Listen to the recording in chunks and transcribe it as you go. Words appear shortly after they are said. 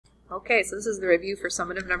Okay, so this is the review for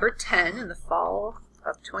summative number 10 in the fall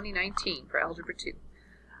of 2019 for Algebra 2.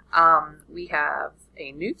 We have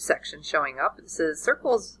a new section showing up. This is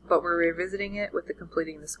circles, but we're revisiting it with the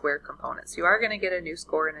completing the square components. You are going to get a new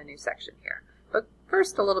score in a new section here. But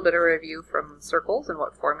first, a little bit of review from circles and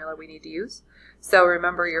what formula we need to use. So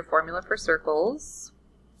remember, your formula for circles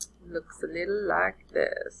looks a little like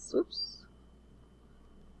this. Oops.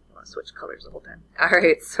 I want to switch colors the whole time. All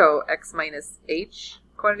right, so x minus h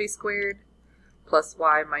quantity squared plus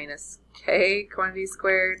y minus k quantity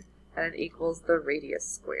squared, and it equals the radius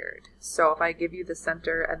squared. So if I give you the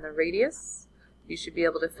center and the radius, you should be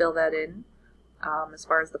able to fill that in as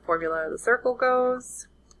far as the formula of the circle goes.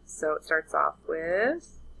 So it starts off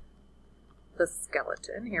with the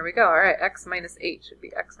skeleton. Here we go. All right, x minus h would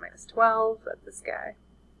be x minus 12. That's this guy.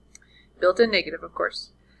 Built-in negative, of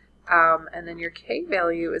course. And then your k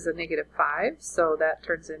value is a negative 5, so that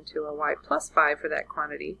turns into a y plus 5 for that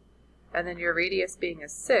quantity. And then your radius being a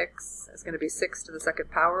 6 is going to be 6 to the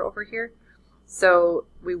second power over here. So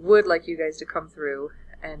we would like you guys to come through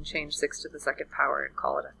and change 6 to the second power and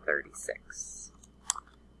call it a 36.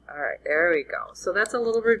 Alright, there we go. So that's a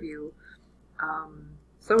little review.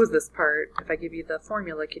 So is this part. If I give you the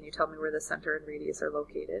formula, can you tell me where the center and radius are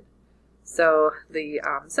located? So the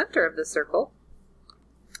center of the circle,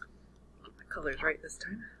 colors right this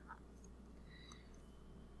time.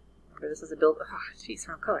 Remember, this is a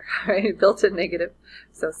wrong color. Right, built-in negative,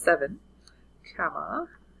 so 7, comma,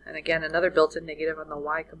 and again another built-in negative on the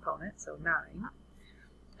y component, so 9.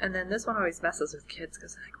 And then this one always messes with kids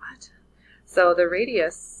because they're like, what? So the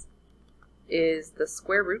radius is the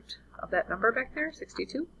square root of that number back there,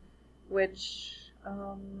 62, which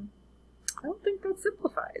I don't think that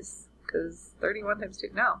simplifies, because 31 times 2,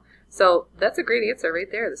 no. So that's a great answer right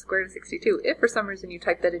there, the square root of 62. If for some reason you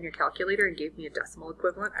typed that in your calculator and gave me a decimal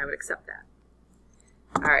equivalent, I would accept that.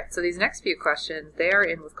 Alright, so these next few questions, they are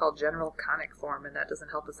in what's called general conic form, and that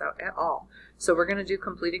doesn't help us out at all. So we're going to do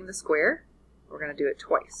completing the square. We're going to do it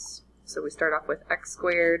twice. So we start off with x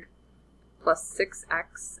squared plus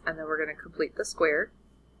 6x, and then we're going to complete the square.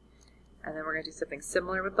 And then we're going to do something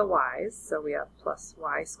similar with the y's. So we have plus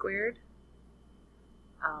y squared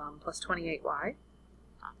plus 28y.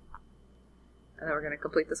 And then we're going to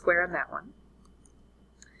complete the square on that one.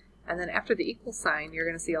 And then after the equal sign, you're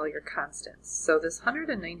going to see all your constants. So this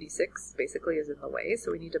 196 basically is in the way,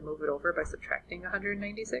 so we need to move it over by subtracting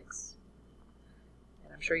 196.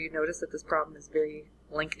 And I'm sure you notice that this problem is very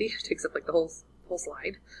lengthy. It takes up like the whole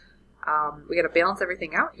slide. We got to balance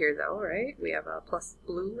everything out here though, right? We have a plus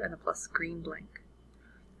blue and a plus green blank.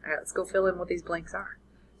 All right, let's go fill in what these blanks are.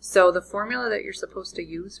 So the formula that you're supposed to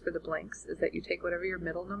use for the blanks is that you take whatever your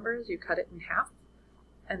middle number is, you cut it in half,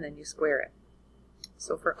 and then you square it.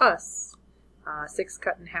 So for us, 6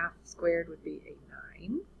 cut in half squared would be a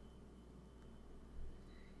 9.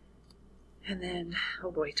 And then, oh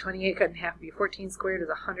boy, 28 cut in half would be 14 squared is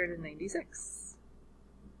 196.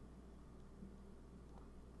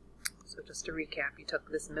 So just to recap, you took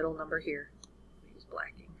this middle number here, use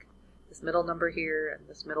black ink, this middle number here, and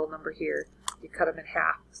this middle number here. You cut them in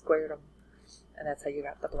half, squared them, and that's how you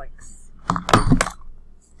got the blanks.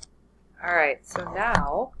 Alright, so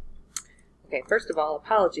now, okay, first of all,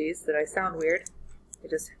 apologies that I sound weird. I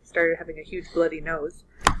just started having a huge bloody nose,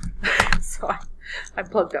 so I'm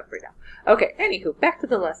plugged up right now. Okay, anywho, back to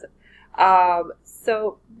the lesson.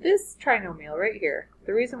 So this trinomial right here,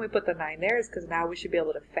 the reason we put the 9 there is because now we should be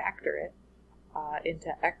able to factor it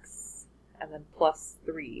into x and then plus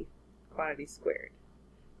 3 quantity squared.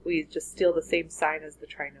 We just steal the same sign as the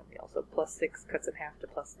trinomial. So plus 6 cuts in half to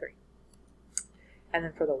plus 3. And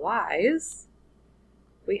then for the y's,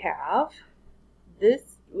 we have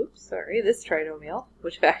this, this trinomial,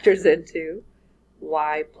 which factors into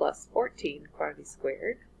y plus 14 quantity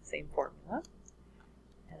squared, same formula.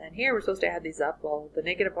 And then here we're supposed to add these up. Well, the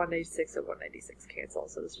negative 196 and 196 cancel,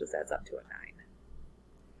 so this just adds up to a 9.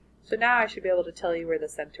 So now I should be able to tell you where the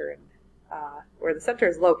center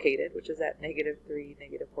is located, which is at negative 3,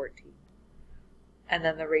 negative 14. And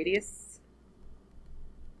then the radius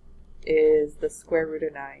is the square root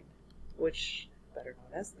of 9, which is better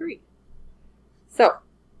known as 3. So,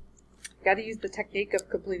 got to use the technique of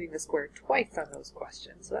completing the square twice on those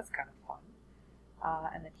questions, so that's kind of fun.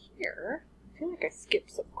 And then here, I feel like I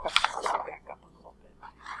skipped some questions. Let me back up a little bit.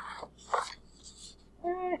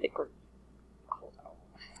 I think we're, hold on.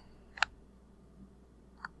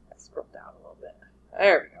 Scroll down a little bit.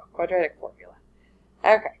 There we go. Quadratic formula.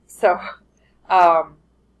 Okay, so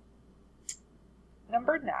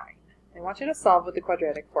number 9. I want you to solve with the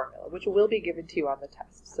quadratic formula, which will be given to you on the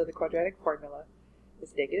test. So the quadratic formula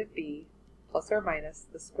is negative b plus or minus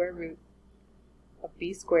the square root of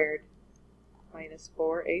b squared minus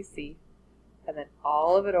 4ac, and then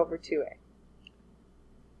all of it over 2a.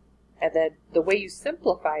 And then the way you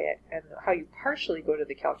simplify it and how you partially go to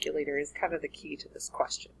the calculator is kind of the key to this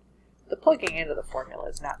question. The plugging into the formula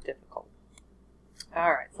is not difficult.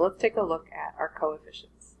 Alright, so let's take a look at our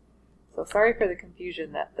coefficients. So sorry for the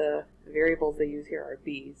confusion that the variables they use here are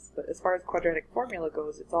b's, but as far as quadratic formula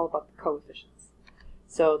goes, it's all about the coefficients.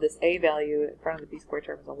 So this a value in front of the b squared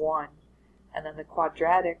term is a 1, and then the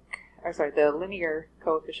linear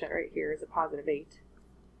coefficient right here is a positive 8,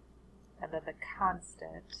 and then the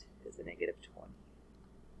constant is a negative 20.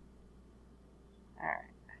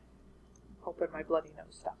 Alright. Hoping my bloody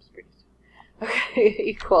nose stops pretty soon. Okay,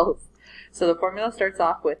 equals. So the formula starts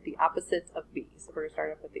off with the opposite of b. So we're going to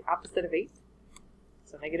start off with the opposite of 8.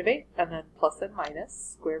 So negative 8, and then plus and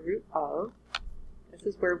minus square root of. This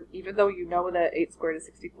is where, even though you know that 8 squared is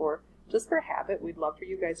 64, just for habit, we'd love for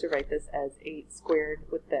you guys to write this as 8 squared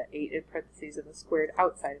with the 8 in parentheses and the squared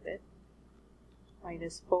outside of it.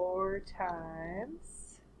 Minus 4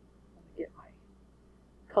 times, let me get my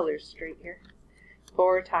colors straight here.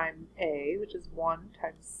 4 times a, which is 1,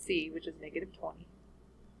 times c, which is negative 20.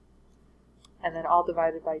 And then all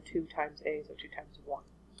divided by 2 times a, so 2 times 1.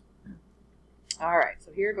 Alright,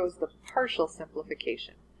 so here goes the partial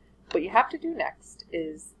simplification. What you have to do next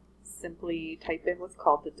is simply type in what's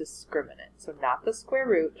called the discriminant. So not the square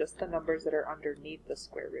root, just the numbers that are underneath the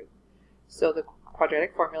square root. So the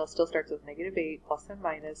quadratic formula still starts with negative 8 plus and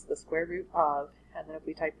minus the square root of, and then if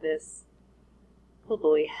we type this, oh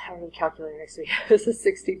boy, I don't have a calculator next to me. This is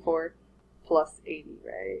 64 plus 80,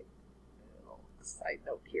 right? Side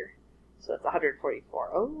note here. So that's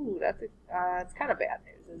 144. Oh, it's kind of bad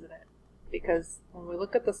news, isn't it? Because when we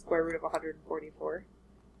look at the square root of 144,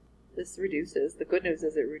 this reduces. The good news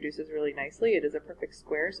is it reduces really nicely. It is a perfect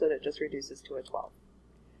square, so that it just reduces to a 12.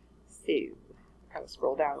 So, kind of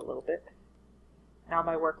scroll down a little bit. Now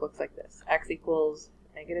my work looks like this. X equals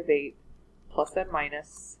negative 8 plus and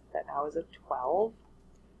minus, that now is a 12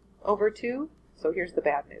 over 2. So here's the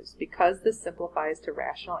bad news. Because this simplifies to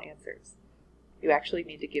rational answers, you actually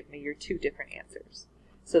need to give me your 2 different answers.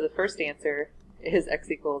 So the first answer is x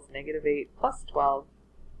equals negative 8 plus 12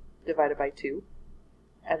 divided by 2.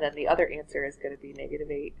 And then the other answer is going to be negative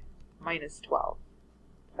 8 minus 12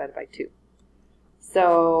 divided by 2.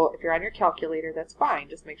 So if you're on your calculator, that's fine.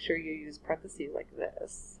 Just make sure you use parentheses like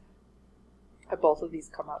this. Both of these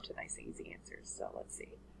come out to nice easy answers. So let's see.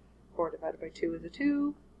 4 divided by 2 is a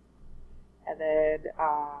 2. And then,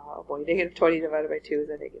 oh boy, negative 20 divided by 2 is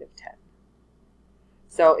a negative 10.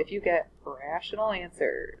 So if you get rational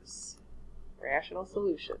answers, rational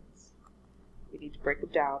solutions, you need to break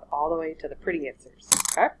them down all the way to the pretty answers.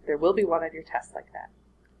 Okay? There will be one on your test like that.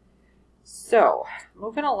 So,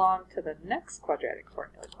 moving along to the next quadratic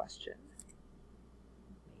formula question.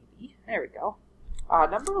 Maybe. There we go.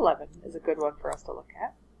 Number 11 is a good one for us to look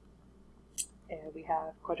at. And we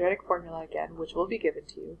have quadratic formula again, which will be given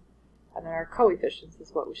to you. And then our coefficients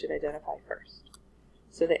is what we should identify first.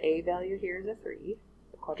 So the a value here is a 3.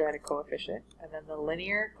 Quadratic coefficient, and then the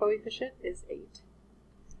linear coefficient is 8,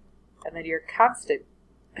 and then your constant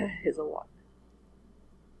is a 1.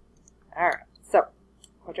 Alright, so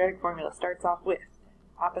quadratic formula starts off with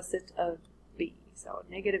opposite of b, so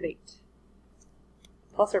negative 8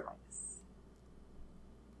 plus or minus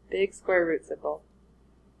big square root symbol,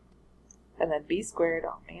 and then b squared.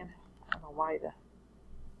 Oh man, I don't know why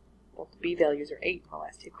both the b values are 8 in the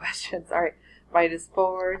last 2 questions. Alright, minus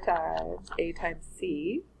 4 times a times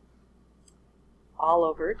c, all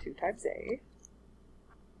over 2 times a.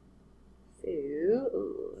 So,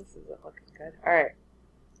 ooh, this isn't looking good. Alright,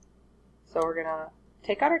 so we're going to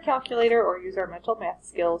take out our calculator or use our mental math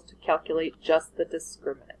skills to calculate just the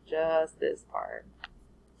discriminant, just this part.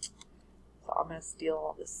 So I'm going to steal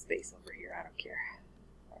all this space over here, I don't care.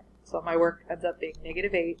 Right, so my work ends up being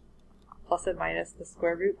negative 8 plus and minus the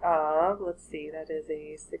square root of, let's see, that is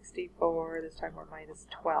a 64, this time we're minus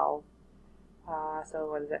 12. So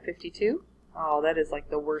what is that, 52? Oh, that is like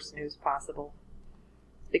the worst news possible,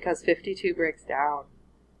 because 52 breaks down.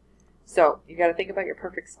 So you got to think about your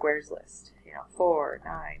perfect squares list. 4,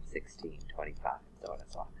 9, 16, 25, so on and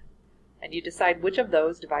so on. And you decide which of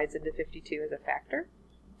those divides into 52 as a factor,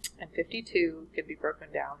 and 52 can be broken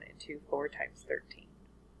down into 4 times 13.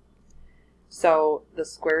 So the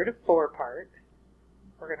square root of 4 part,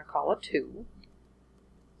 we're going to call a 2.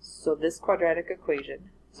 So this quadratic equation,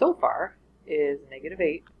 so far, is negative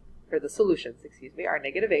 8, or the solutions, excuse me, are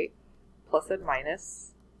negative 8 plus and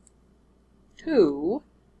minus 2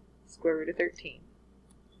 square root of 13.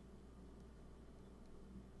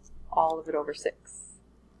 All of it over 6.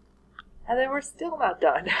 And then we're still not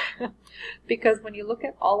done. Because when you look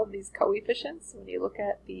at all of these coefficients, when you look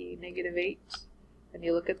at the -8, and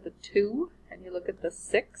you look at the 2, and you look at the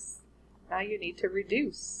 6, now you need to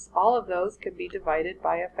reduce. All of those can be divided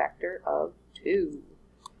by a factor of 2.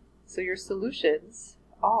 So your solutions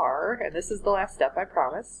are, and this is the last step, I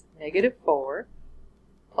promise, -4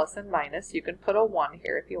 plus and minus. You can put a 1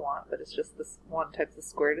 here if you want, but it's just this 1 times the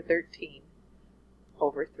square root of 13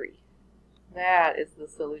 over 3. That is the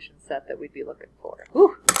solution set that we'd be looking for.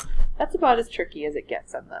 Whew, that's about as tricky as it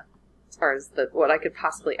gets on the, as far as what I could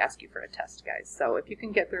possibly ask you for a test, guys. So if you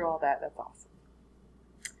can get through all that, that's awesome.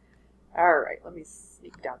 All right, let me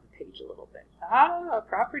sneak down the page a little bit.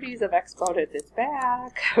 Properties of exponents, it's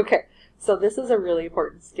back. Okay, so this is a really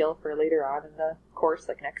important skill for later on in the course,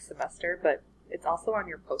 like next semester, but it's also on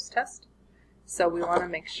your post-test. So we want to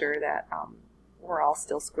make sure that we're all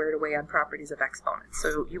still squared away on properties of exponents.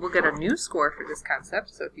 So you will get a new score for this concept.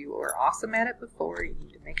 So if you were awesome at it before, you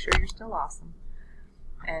need to make sure you're still awesome.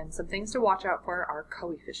 And some things to watch out for are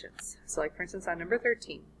coefficients. So like for instance on number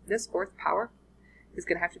 13, this fourth power is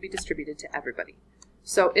going to have to be distributed to everybody.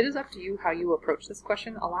 So it is up to you how you approach this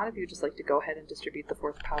question. A lot of you just like to go ahead and distribute the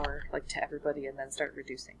fourth power like to everybody and then start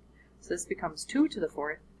reducing. So this becomes 2 to the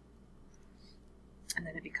fourth. And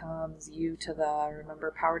then it becomes u to the,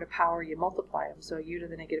 remember power to power, you multiply them. So u to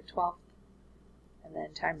the -12th, and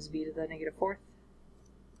then times v to the -4th.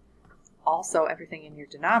 Also, everything in your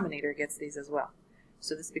denominator gets these as well.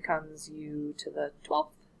 So this becomes u to the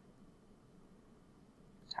 12th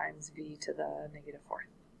times v to the -4th.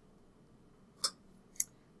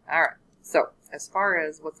 Alright, so as far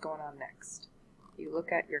as what's going on next, you look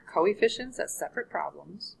at your coefficients as separate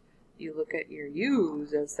problems. You look at your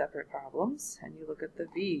u's as separate problems, and you look at the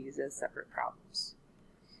v's as separate problems.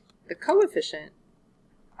 The coefficient,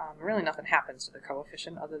 really nothing happens to the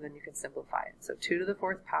coefficient other than you can simplify it. So 2 to the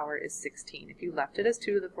 4th power is 16. If you left it as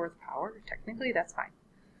 2 to the 4th power, technically that's fine.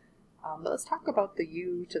 But let's talk about the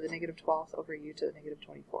u to the -12th over u to the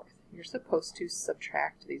 -24th. You're supposed to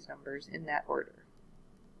subtract these numbers in that order.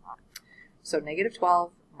 So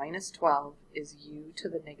 -12 minus 12 is u to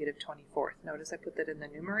the -24th. Notice I put that in the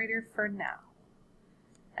numerator for now.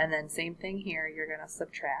 And then same thing here, you're going to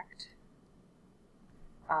subtract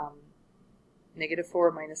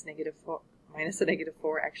 -4 minus -4 minus a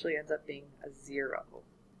 -4 actually ends up being a 0.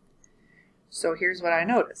 So here's what I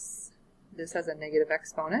notice. This has a negative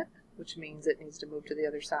exponent, which means it needs to move to the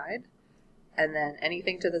other side. And then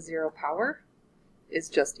anything to the 0 power is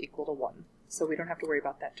just equal to 1. So we don't have to worry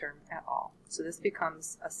about that term at all. So this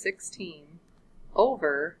becomes a 16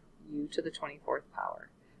 over u to the 24th power.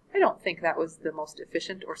 I don't think that was the most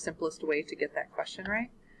efficient or simplest way to get that question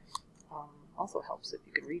right. Also helps if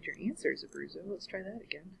you can read your answers, Abruzzo. Let's try that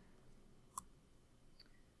again.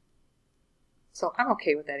 So I'm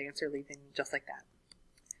okay with that answer leaving just like that.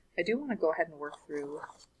 I do want to go ahead and work through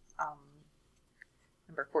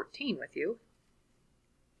number 14 with you.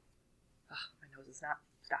 Oh, my nose is not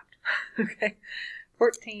stopped. Okay,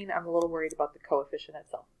 14, I'm a little worried about the coefficient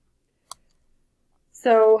itself.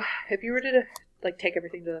 So if you were to like take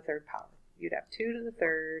everything to the 3rd power, you'd have 2 to the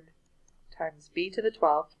 3rd times b to the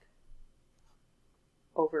 12th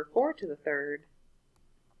over 4 to the 3rd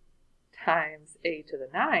times a to the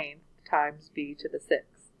 9th times b to the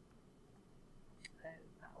 6th. That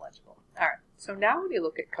is not legible. Alright, so now when you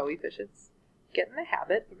look at coefficients, get in the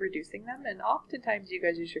habit of reducing them, and oftentimes you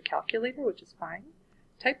guys use your calculator, which is fine.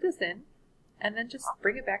 Type this in, and then just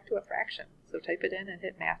bring it back to a fraction. So type it in and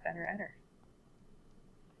hit math, enter, enter.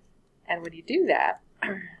 And when you do that,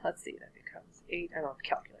 let's see, that becomes 8, I don't have a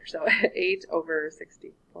calculator, so 8 over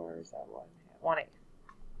 64 is that 1/8.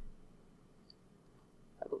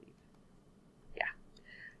 I believe. Yeah.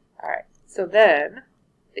 Alright, so then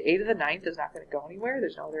the a to the 9th is not going to go anywhere.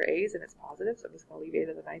 There's no other a's and it's positive, so I'm just going to leave a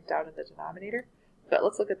to the 9th down in the denominator. But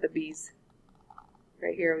let's look at the b's.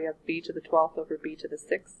 Right here we have b to the 12th over b to the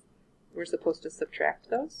 6th. We're supposed to subtract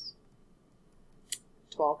those.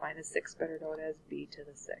 12 minus 6, better known as b to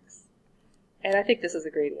the 6th. And I think this is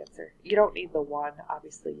a great answer. You don't need the 1.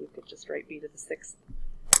 Obviously, you could just write b to the 6th.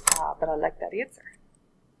 But I like that answer.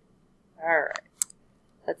 Alright.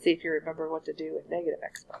 Let's see if you remember what to do with negative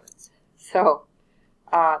exponents. So,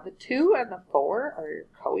 the 2 and the 4 are your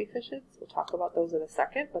coefficients. We'll talk about those in a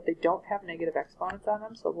second, but they don't have negative exponents on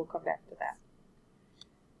them, so we'll come back to that.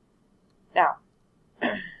 Now,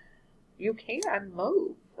 you can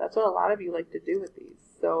move. That's what a lot of you like to do with these.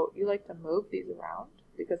 So you like to move these around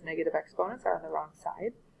because negative exponents are on the wrong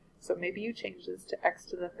side. So maybe you change this to x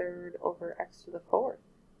to the 3rd over x to the 4th.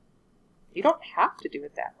 You don't have to do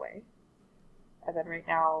it that way. And then right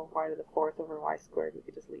now, y to the 4th over y squared, we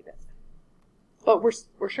could just leave it. But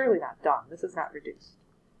we're surely not done. This is not reduced.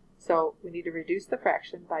 So we need to reduce the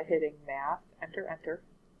fraction by hitting math, enter, enter.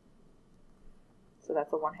 So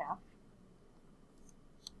that's a 1/2.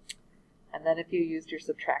 And then if you used your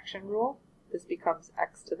subtraction rule, this becomes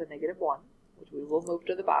x to the -1, which we will move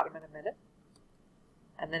to the bottom in a minute.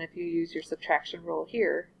 And then if you use your subtraction rule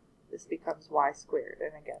here, this becomes y squared.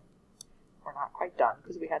 And again, we're not quite done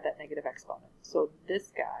because we had that negative exponent. So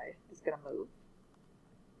this guy is going to move.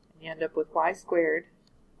 And you end up with y squared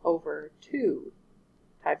over 2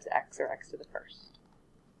 times x, or x to the first.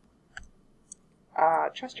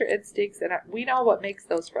 Trust your instincts, and we know what makes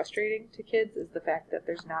those frustrating to kids is the fact that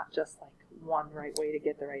there's not just like one right way to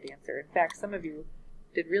get the right answer. In fact, some of you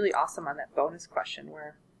did really awesome on that bonus question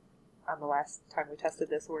where, on the last time we tested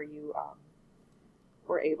this, where you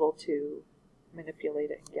were able to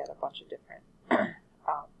manipulate it and get a bunch of different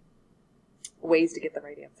ways to get the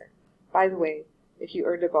right answer. By the way, if you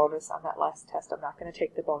earned a bonus on that last test, I'm not going to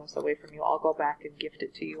take the bonus away from you. I'll go back and gift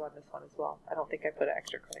it to you on this one as well. I don't think I put an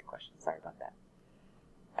extra credit question. Sorry about that.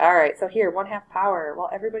 All right, so here, 1/2 power. Well,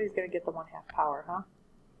 everybody's going to get the 1/2 power, huh?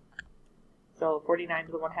 So 49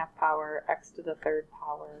 to the 1/2 power, x to the 3rd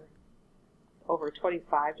power, over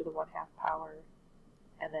 25 to the 1/2 power,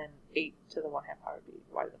 and then 8 to the 1/2 power would be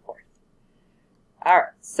y to the 4th. All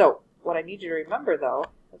right, so what I need you to remember, though,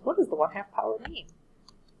 is what does the 1/2 power mean?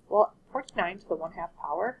 Well, 49 to the 1/2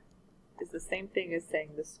 power is the same thing as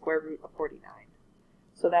saying the square root of 49.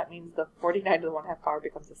 So that means the 49 to the 1/2 power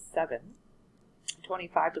becomes a 7.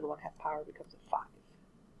 25 to the 1/2 power becomes a 5.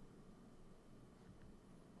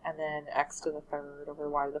 And then x to the 3rd over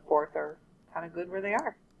y to the 4th are kind of good where they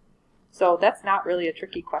are. So that's not really a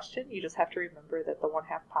tricky question. You just have to remember that the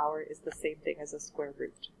 1/2 power is the same thing as a square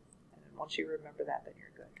root. And once you remember that, then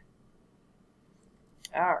you're good.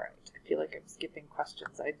 All right. I feel like I'm skipping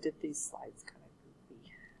questions. I did these slides kind of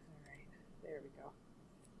goofy. All right. There we go.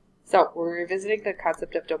 So we're revisiting the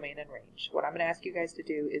concept of domain and range. What I'm going to ask you guys to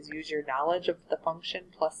do is use your knowledge of the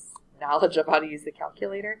function plus knowledge of how to use the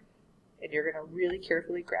calculator. And you're going to really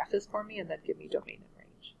carefully graph this for me and then give me domain and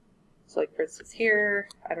range. So like for instance here,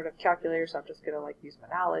 I don't have a calculator, so I'm just going to like use my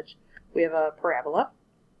knowledge. We have a parabola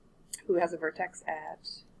who has a vertex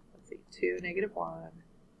at, let's see, 2, -1.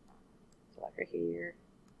 So like right here.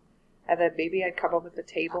 And then maybe I'd come up with a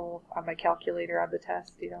table on my calculator on the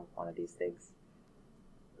test, you know, one of these things.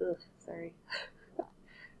 Ugh, sorry. I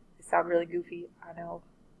sound really goofy, I know.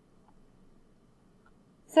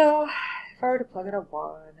 So if I were to plug in a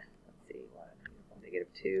 1, let's see, 1,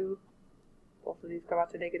 -2, both of these come out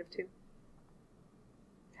to -2.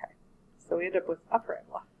 Okay, so we end up with a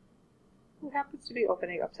parabola who happens to be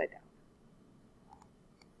opening upside down.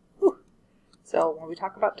 Whew. So when we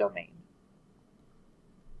talk about domain,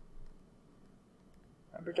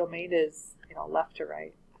 remember domain is, you know, left to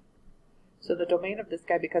right. So the domain of this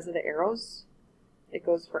guy, because of the arrows, it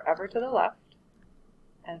goes forever to the left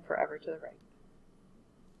and forever to the right.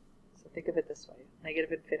 So think of it this way.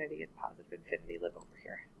 Negative infinity and positive infinity live over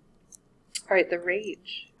here. All right, the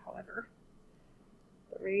range, however,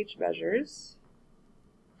 the range measures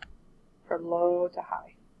from low to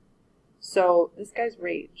high. So this guy's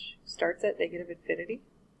range starts at negative infinity,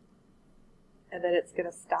 and then it's going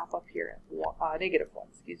to stop up here at -1,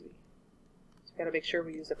 excuse me. So we've got to make sure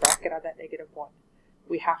we use a bracket on that -1.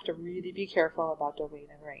 We have to really be careful about domain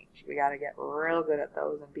and range. We got to get real good at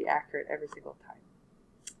those and be accurate every single time.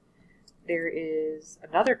 There is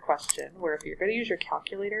another question where if you're going to use your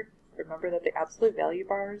calculator, remember that the absolute value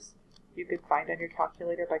bars you can find on your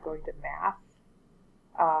calculator by going to math,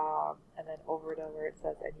 and then over to where it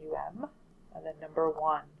says NUM, and then number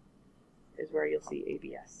 1 is where you'll see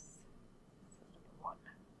ABS. So number 1.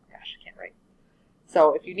 Gosh, I can't write.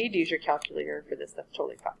 So if you need to use your calculator for this, that's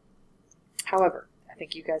totally fine. However, I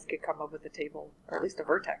think you guys could come up with a table, or at least a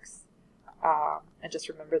vertex, and just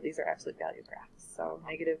remember these are absolute value graphs. So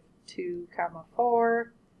 -2,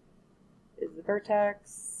 4 is the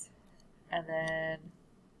vertex, and then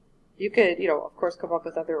you could, you know, of course, come up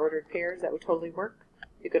with other ordered pairs. That would totally work.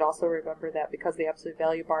 You could also remember that because the absolute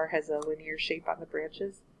value bar has a linear shape on the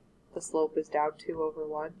branches, the slope is down 2 over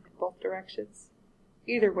 1 in both directions.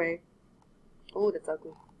 Either way, oh, that's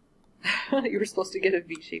ugly. You were supposed to get a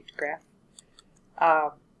V-shaped graph.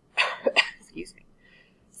 Excuse me.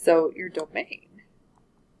 So your domain,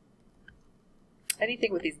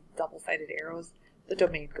 anything with these double-sided arrows, the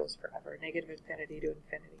domain goes forever, negative infinity to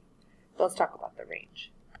infinity. So let's talk about the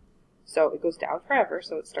range. So it goes down forever,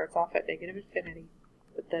 so it starts off at negative infinity,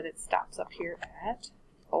 but then it stops up here at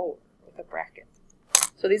 4 with a bracket.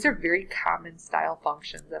 So these are very common style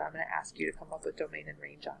functions that I'm going to ask you to come up with domain and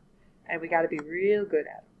range on. And we got to be real good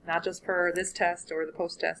at them. Not just for this test or the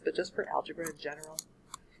post-test, but just for algebra in general.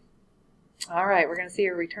 All right, we're going to see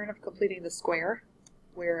a return of completing the square,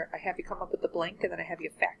 where I have you come up with the blank and then I have you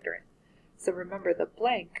factor it. So remember, the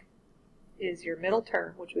blank is your middle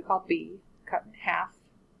term, which we call b, cut in half,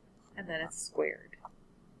 and then it's squared.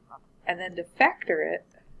 And then to factor it,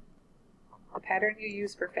 the pattern you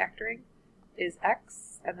use for factoring is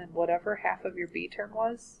x, and then whatever half of your b term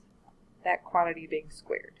was, that quantity being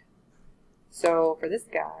squared. So for this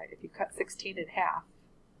guy, if you cut 16 in half,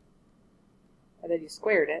 and then you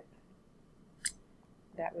squared it,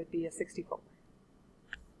 that would be a 64.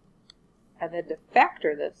 And then to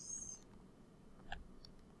factor this,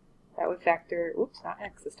 that would factor, oops, not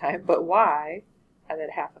x this time, but y, and then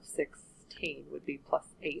half of 16 would be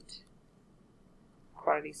plus 8,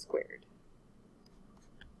 quantity squared.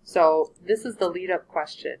 So this is the lead-up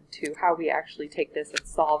question to how we actually take this and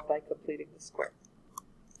solve by completing the square.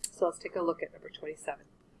 So let's take a look at number 27.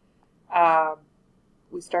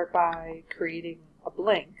 We start by creating a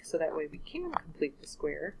blank, so that way we can complete the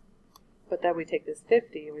square. But then we take this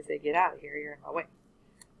 50 and we say, get out of here, you're in my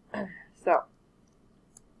way. So,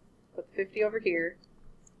 put the 50 over here,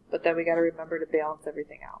 but then we got to remember to balance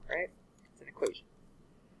everything out, right? It's an equation.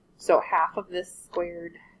 So half of this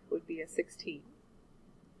squared would be a 16.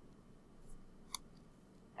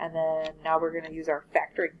 And then now we're going to use our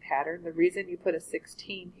factoring pattern. The reason you put a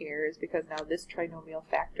 16 here is because now this trinomial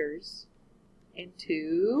factors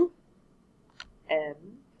into n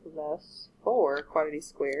plus 4 quantity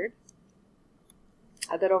squared.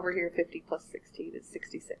 And then over here, 50 plus 16 is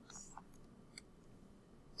 66.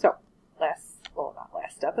 So, not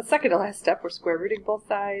last step, but second to last step, we're square rooting both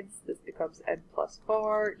sides. This becomes n plus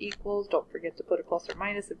 4 equals, don't forget to put a plus or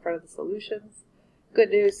minus in front of the solutions. Good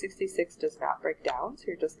news, 66 does not break down, so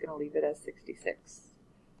you're just going to leave it as 66.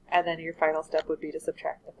 And then your final step would be to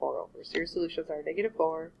subtract the 4 over. So your solutions are negative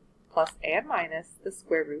 4 plus and minus the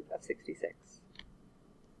square root of 66.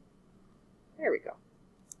 There we go.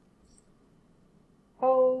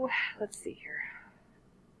 Oh, let's see here.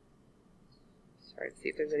 Sorry to see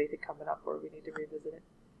if there's anything coming up where we need to revisit it.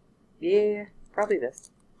 Yeah, probably this.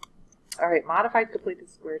 Alright, modified completed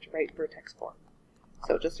square to write vertex form.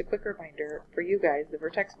 So just a quick reminder for you guys, the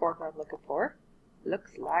vertex form I'm looking for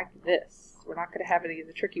looks like this. We're not going to have any of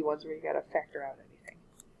the tricky ones where you got to factor out anything.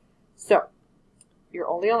 So you're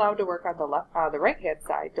only allowed to work on the right hand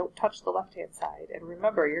side. Don't touch the left hand side. And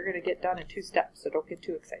remember, you're going to get done in 2 steps, so don't get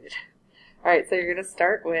too excited. Alright, so you're going to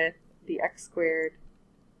start with the x squared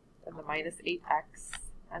and the minus 8x,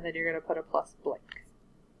 and then you're going to put a plus blank.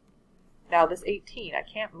 Now this 18, I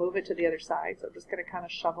can't move it to the other side, so I'm just going to kind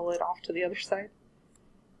of shovel it off to the other side.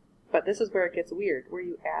 But this is where it gets weird. Where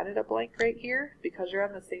you added a blank right here, because you're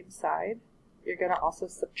on the same side, you're going to also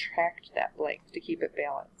subtract that blank to keep it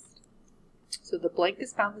balanced. So the blank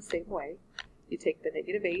is found the same way. You take the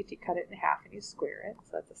negative 8, you cut it in half, and you square it,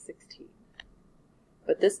 so that's a 16.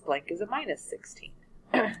 But this blank is a minus 16.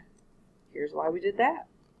 Here's why we did that.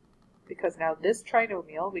 Because now this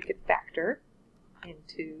trinomial we could factor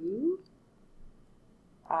into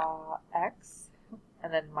x,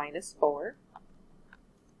 and then minus 4.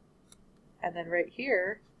 And then right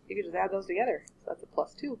here, you can just add those together. So that's a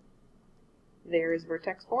plus 2. There is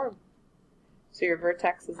vertex form. So your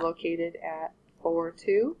vertex is located at 4,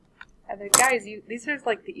 2. And then guys, these are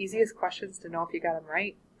like the easiest questions to know if you got them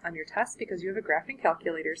right on your test because you have a graphing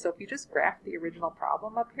calculator. So if you just graph the original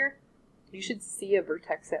problem up here, you should see a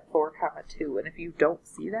vertex at 4, 2. And if you don't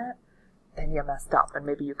see that, then you messed up. And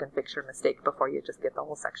maybe you can fix your mistake before you just get the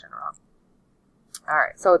whole section wrong.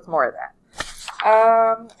 Alright, so it's more of that.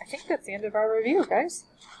 I think that's the end of our review, guys.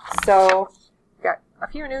 So, got a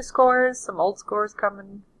few new scores, some old scores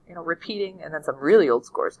coming, repeating, and then some really old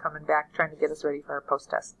scores coming back, trying to get us ready for our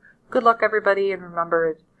post-test. Good luck, everybody, and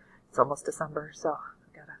remember, it's almost December, so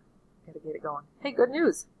gotta get it going. Hey, good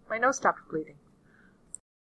news! My nose stopped bleeding.